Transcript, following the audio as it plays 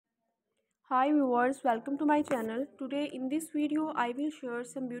Hi viewers, welcome to my channel. Today in this video I will share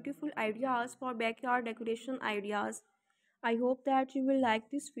some beautiful ideas for backyard decoration ideas. I hope that you will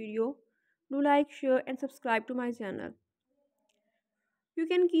like this video. Do like, share and subscribe to my channel. You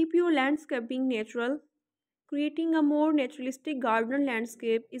can keep your landscaping natural. Creating a more naturalistic garden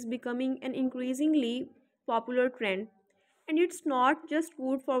landscape is becoming an increasingly popular trend. And it's not just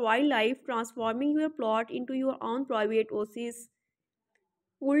good for wildlife, transforming your plot into your own private oasis.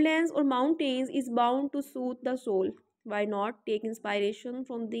 Woodlands or mountains is bound to soothe the soul. Why not take inspiration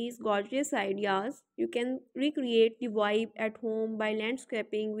from these gorgeous ideas? You can recreate the vibe at home by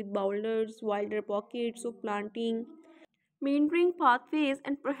landscaping with boulders, wilder pockets of planting, meandering pathways,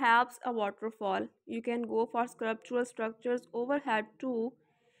 and perhaps a waterfall. You can go for sculptural structures overhead too.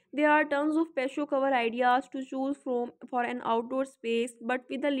 There are tons of patio cover ideas to choose from for an outdoor space, but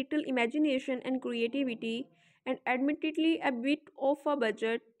with a little imagination and creativity, and admittedly a bit of a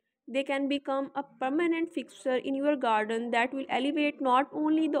budget, they can become a permanent fixture in your garden that will elevate not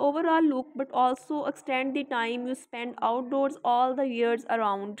only the overall look but also extend the time you spend outdoors all the years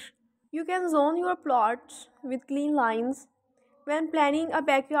around. You can zone your plots with clean lines. When planning a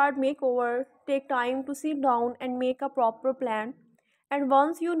backyard makeover, take time to sit down and make a proper plan. And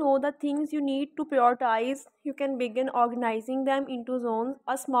once you know the things you need to prioritize, you can begin organizing them into zones,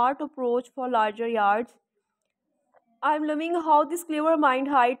 a smart approach for larger yards. I'm loving how this clever mind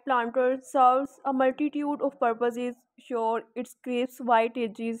height planter serves a multitude of purposes. Sure, its crisp white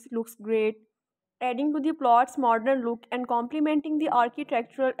edges looks great, adding to the plot's modern look and complementing the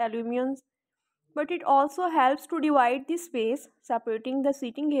architectural elements, but it also helps to divide the space, separating the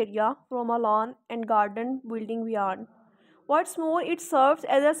sitting area from a lawn and garden building beyond. What's more, it serves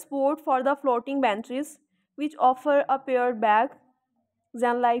as a support for the floating benches, which offer a pared back,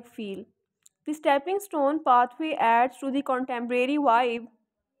 zen like feel. The stepping stone pathway adds to the contemporary vibe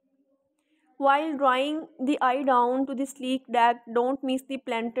while drawing the eye down to the sleek deck. Don't miss the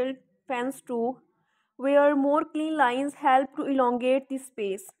plantal fence too, where more clean lines help to elongate the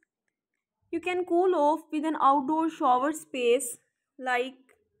space. You can cool off with an outdoor shower space. Like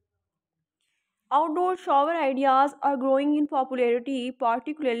outdoor shower ideas are growing in popularity,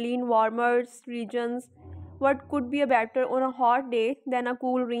 particularly in warmer regions. What could be a better on a hot day than a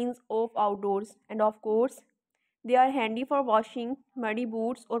cool rinse off outdoors? And of course, they are handy for washing muddy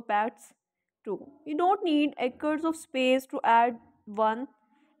boots or pets too. You don't need acres of space to add one,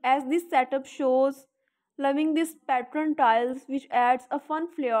 as this setup shows. Loving these pattern tiles which adds a fun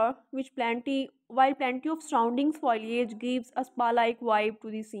flair while plenty of surrounding foliage gives a spa-like vibe to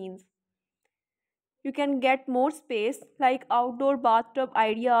the scenes. You can get more space like outdoor bathtub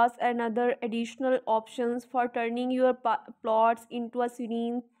ideas and other additional options for turning your plots into a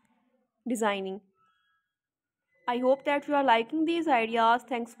serene designing. I hope that you are liking these ideas.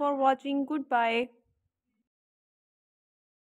 Thanks for watching. Goodbye.